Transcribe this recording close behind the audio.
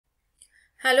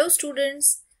Hello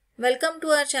students, welcome to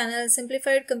our channel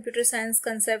Simplified Computer Science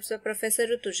Concepts by Professor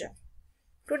Rutuja.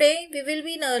 Today we will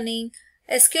be learning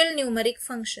SQL numeric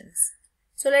functions.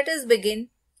 So let us begin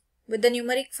with the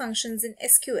numeric functions in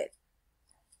SQL.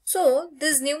 So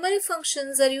these numeric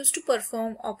functions are used to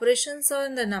perform operations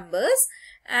on the numbers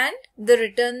and the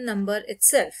return number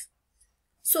itself.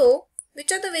 So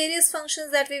which are the various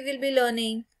functions that we will be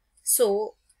learning?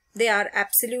 So they are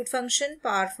absolute function,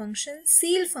 power function,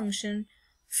 CEIL function,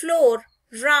 floor,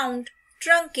 round,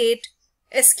 truncate,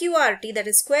 SQRT that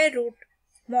is square root,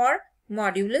 mod,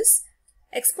 modulus,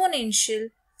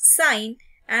 exponential, sine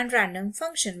and random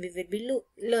function. We will be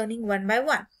learning one by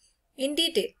one in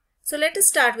detail. So let us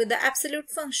start with the absolute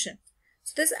function.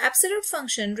 So this absolute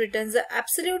function returns the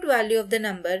absolute value of the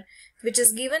number which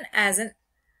is given as an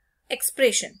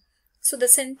expression. So the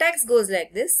syntax goes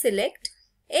like this: select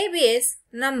ABS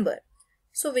number.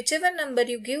 So whichever number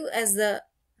you give as the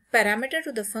parameter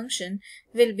to the function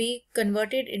will be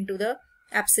converted into the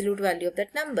absolute value of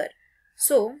that number.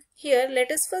 So here let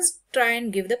us first try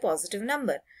and give the positive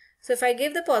number. So if I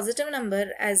give the positive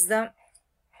number as the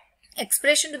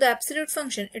expression to the absolute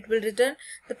function, it will return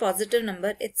the positive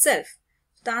number itself.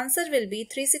 The answer will be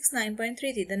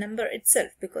 369.33, the number itself,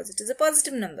 because it is a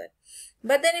positive number.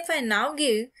 But then if I now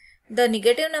give the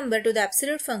negative number to the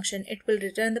absolute function, it will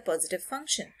return the positive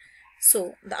function.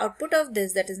 So the output of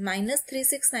this, that is minus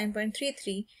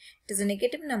 369.33, it is a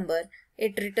negative number,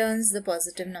 it returns the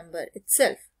positive number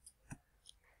itself.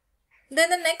 Then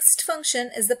the next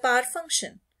function is the power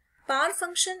function. Power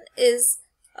function is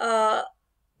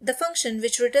the function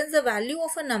which returns the value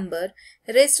of a number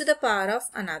raised to the power of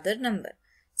another number.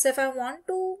 So if I want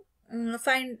to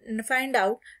find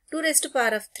out 2 raised to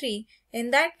power of 3,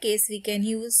 in that case we can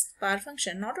use power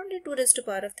function. Not only 2 raised to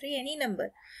power of 3, any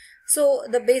number. So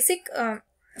the basic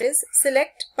is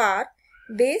select power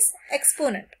base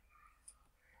exponent.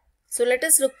 So let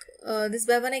us look this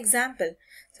by one example.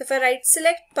 So if I write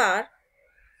select power,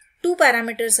 2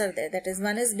 parameters are there. That is,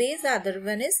 one is base, the other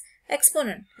one is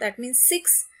exponent. That means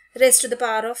 6 raised to the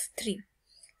power of 3.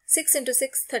 6 into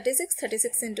 6, 36.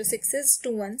 36 into 6 is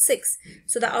 216.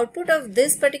 So the output of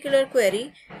this particular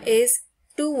query is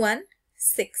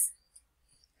 216.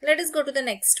 Let us go to the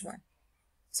next one.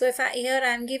 So if here I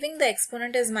am giving the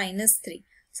exponent as minus 3.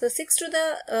 So 6 to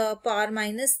the power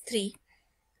minus 3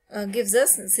 gives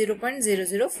us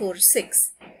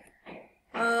 0.0046.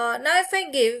 Now if I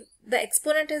give the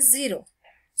exponent as 0,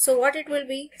 so what it will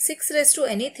be? 6 raised to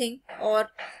anything or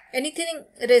anything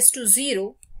raised to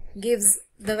 0 gives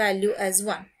the value as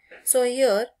 1. So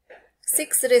here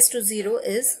 6 raised to 0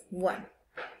 is 1.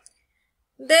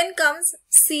 Then comes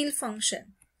CEIL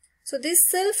function. So this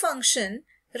CEIL function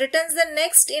returns the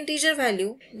next integer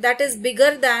value that is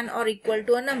bigger than or equal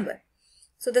to a number.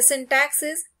 So the syntax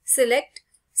is select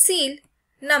CEIL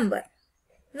number.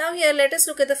 Now here let us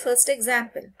look at the first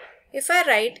example. If I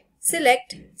write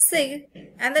select CEIL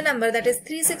and the number, that is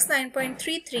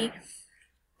 369.33,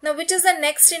 now which is the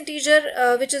next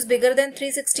integer which is bigger than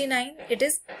 369? It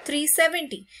is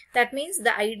 370. That means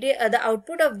the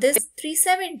output of this is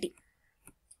 370.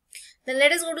 Then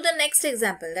let us go to the next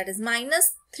example, that is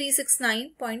minus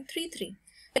 369.33.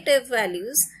 Negative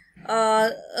values,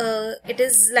 it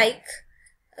is like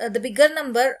the bigger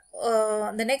number,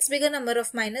 the next bigger number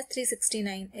of minus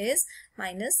 369 is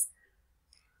minus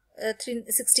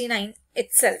 369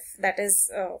 itself, that is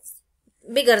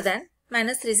bigger than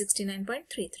minus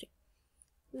 369.33.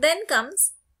 Then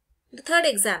comes the third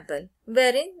example,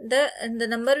 wherein the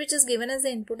number which is given as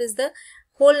the input is the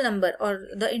whole number or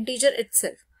the integer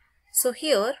itself. So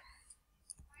here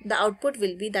the output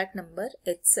will be that number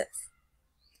itself.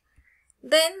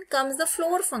 Then comes the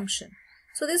floor function.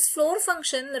 So this floor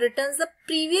function returns the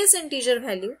previous integer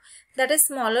value that is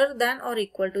smaller than or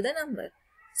equal to the number.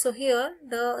 So here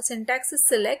the syntax is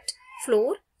select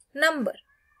floor number.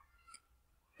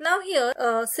 Now here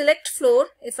select floor,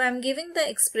 if I am giving the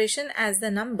expression as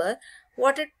the number,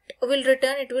 what it will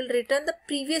return? It will return the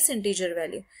previous integer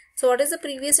value. So what is the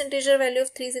previous integer value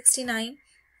of 369.33?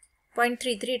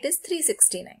 It is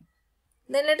 369.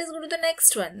 Then let us go to the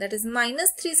next one, that is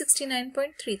minus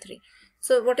 369.33.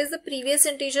 So what is the previous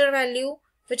integer value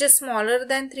which is smaller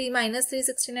than 3 minus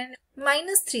 369?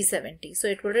 Minus 370. So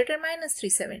it will return minus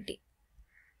 370.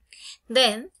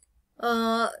 Then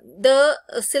the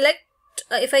select,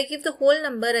 if I give the whole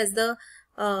number as the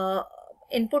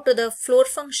input to the floor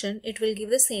function, it will give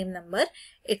the same number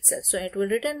itself. So it will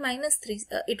return minus 3,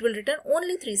 it will return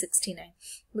only 369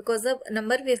 because the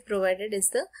number we have provided is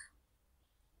the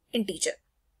integer.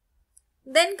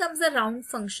 Then comes the round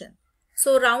function.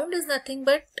 So round is nothing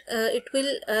but it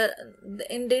will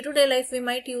in day-to-day life we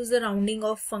might use the rounding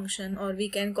off function, or we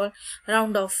can call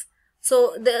round off.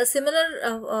 So the similar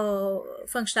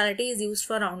functionality is used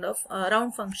for round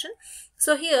function.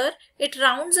 So here it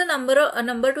rounds a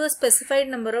number to a specified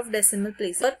number of decimal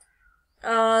places.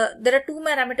 There are two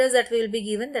parameters that will be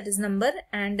given, that is number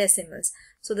and decimals.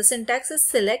 So the syntax is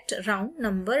select round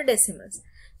number decimals.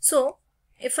 So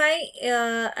if we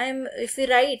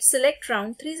write select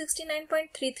round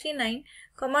 369.339,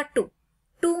 2.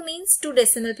 2 means 2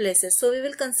 decimal places. So we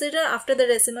will consider after the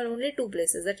decimal only 2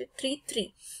 places, that is 3,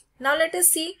 3. Now let us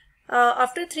see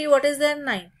after 3 what is there?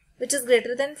 9, which is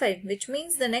greater than 5, which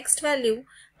means the next value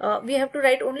we have to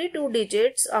write only 2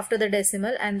 digits after the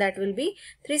decimal, and that will be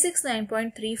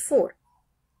 369.34.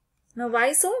 Now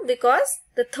why so? Because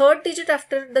the third digit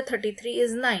after the 33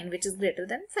 is 9, which is greater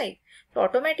than 5. So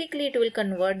automatically it will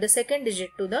convert the second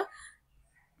digit to the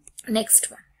next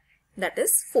one, that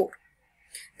is 4.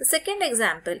 The second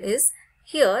example is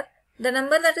here the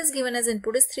number that is given as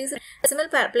input is 3. Decimal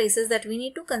places that we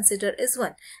need to consider is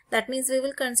 1. That means we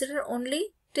will consider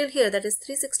only till here, that is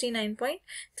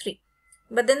 369.3.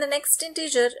 But then the next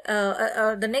integer,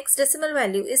 the next decimal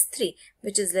value is 3,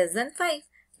 which is less than 5,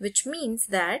 which means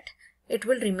that it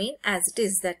will remain as it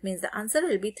is. That means the answer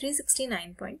will be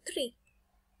 369.3.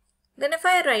 Then if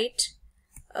I write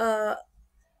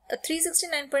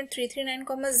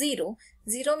 369.339, 0,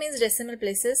 0 means decimal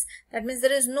places. That means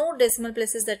there is no decimal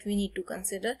places that we need to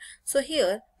consider. So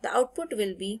here the output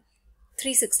will be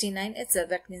 369 itself.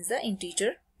 That means the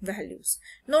integer values.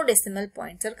 No decimal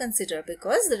points are considered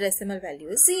because the decimal value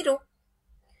is 0.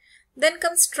 Then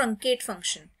comes truncate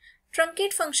function.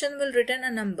 Truncate function will return a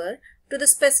number to the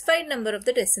specified number of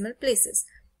the decimal places.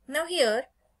 Now here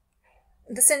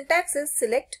the syntax is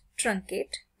select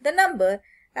truncate the number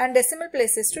and decimal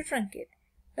places to truncate.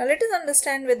 Now let us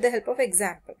understand with the help of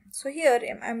example. So here I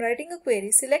am writing a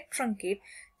query, select truncate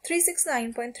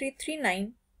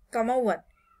 369.339, 1.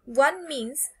 1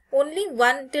 means only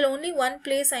one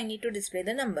place I need to display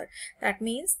the number. That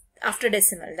means after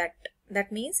decimal,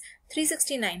 that means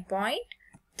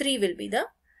 369.3 will be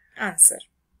the answer.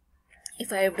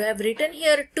 If I have written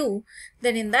here 2,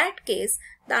 then in that case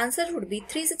the answer would be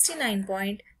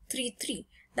 369.33.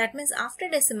 That means after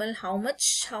decimal, how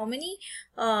many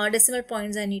decimal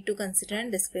points I need to consider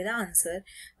and display the answer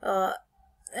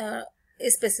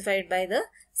is specified by the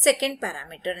second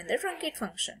parameter in the truncate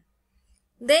function.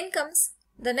 Then comes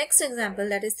the next example,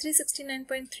 that is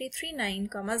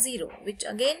 369.339, 0, which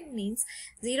again means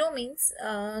 0 means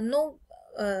no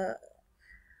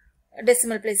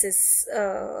decimal places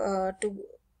to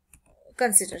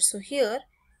consider. So here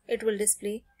it will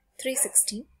display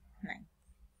 369.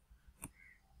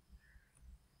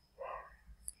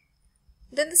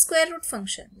 Then the square root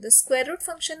function. The square root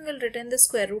function will return the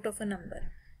square root of a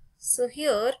number. So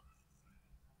here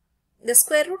the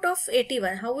square root of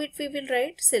 81, how we will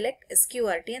write? Select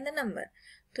SQRT and the number.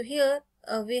 So here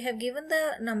we have given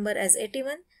the number as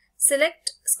 81.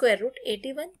 Select square root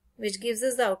 81, which gives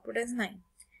us the output as 9.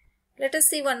 Let us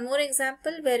see one more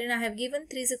example wherein I have given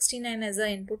 369 as an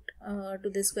input to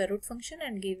the square root function,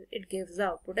 and it gives the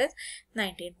output as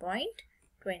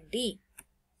 19.20.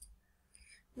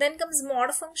 Then comes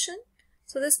mod function.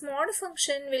 So this mod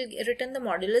function will return the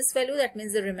modulus value, that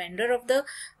means the remainder of the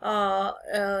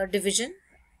division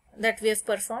that we have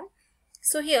performed.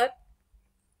 So here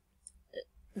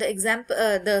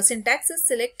the syntax is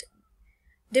select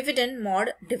dividend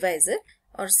mod divisor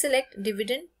or select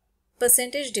dividend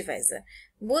percentage divisor.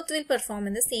 Both will perform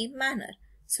in the same manner.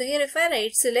 So here if I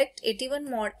write select 81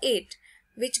 mod 8,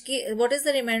 what is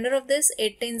the remainder of this?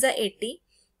 8 tens are 80,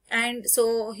 and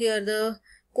so here the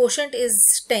quotient is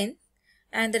 10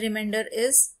 and the remainder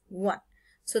is 1.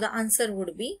 So the answer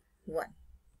would be 1.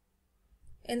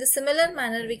 In the similar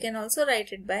manner we can also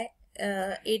write it by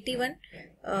 81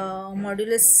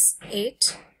 modulus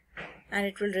 8, and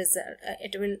it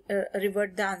will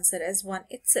revert the answer as 1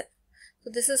 itself. So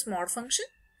this is mod function.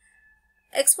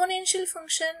 Exponential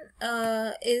function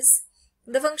is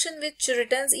the function which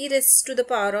returns e raised to the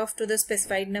power of to the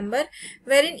specified number,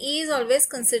 wherein e is always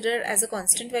considered as a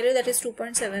constant value, that is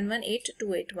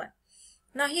 2.718281.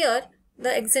 Now here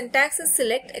the syntax is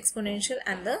select exponential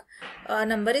and the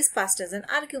number is passed as an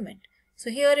argument. So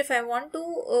here if I want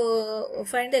to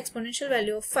find the exponential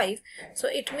value of 5, so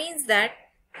it means that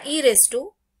e raised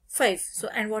to 5. So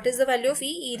and what is the value of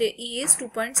e? E is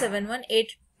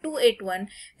 2.718281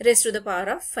 raised to the power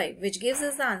of 5, which gives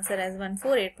us the answer as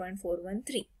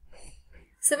 148.413.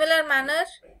 Similar manner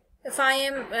if I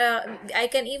am, I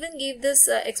can even give this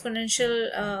exponential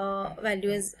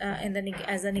value as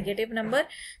as a negative number.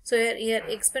 So here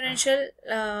exponential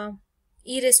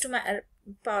e raised to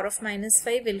power of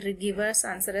 -5 will give us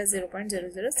answer as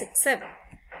 0.0067.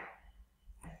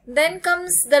 Then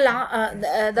comes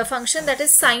the function that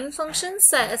is sign functions.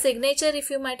 Signature, if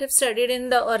you might have studied in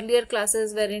the earlier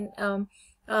classes, wherein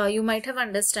you might have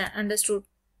understood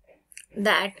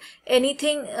that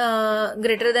anything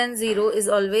greater than 0 is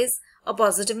always a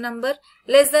positive number,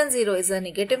 less than 0 is a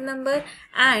negative number,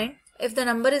 and if the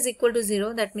number is equal to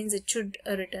 0, that means it should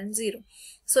return 0.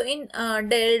 So in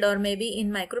DELD or maybe in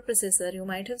microprocessor, you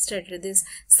might have studied this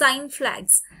sign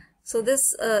flags. So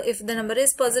this, if the number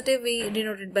is positive, we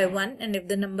denote it by 1, and if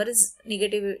the number is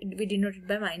negative, we denote it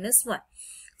by -1.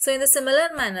 So in the similar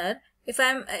manner, if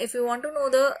you want to know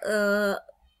the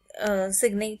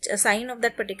sign of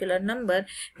that particular number,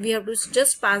 we have to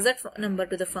just pass that number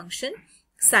to the function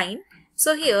sign.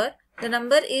 So here the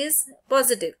number is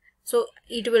positive, so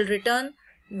it will return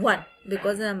 1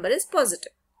 because the number is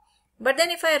positive. But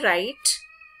then if I write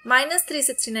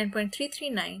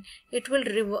 -369.339, it will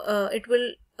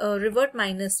revert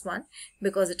 -1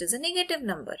 because it is a negative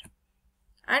number.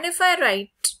 And if I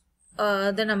write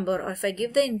the number, or if I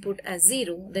give the input as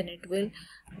 0, then it will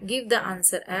give the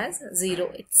answer as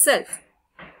 0 itself.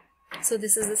 So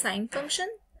this is the sign function.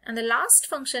 And the last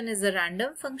function is the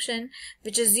random function,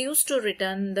 which is used to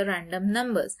return the random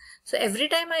numbers. So every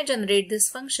time I generate this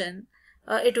function,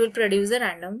 it will produce the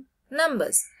random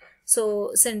numbers.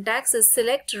 So syntax is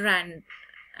select rand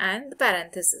and the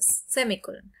parenthesis,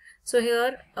 semicolon. So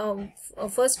here,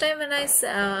 first time when I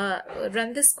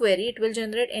run this query, it will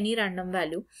generate any random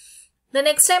value. The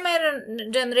next time I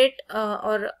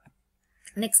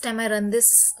next time I run this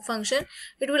function,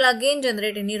 it will again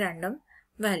generate any random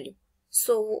value.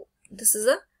 So this is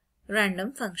a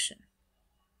random function.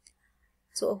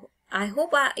 So I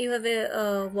hope you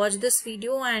have watched this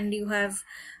video and you have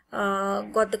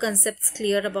got the concepts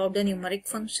clear about the numeric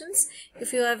functions.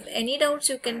 If you have any doubts,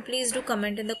 you can please do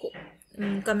comment in the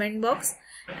comment box,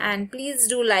 and please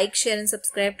do like, share and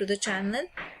subscribe to the channel.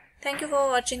 Thank you for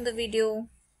watching the video.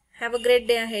 Have a great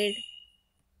day ahead.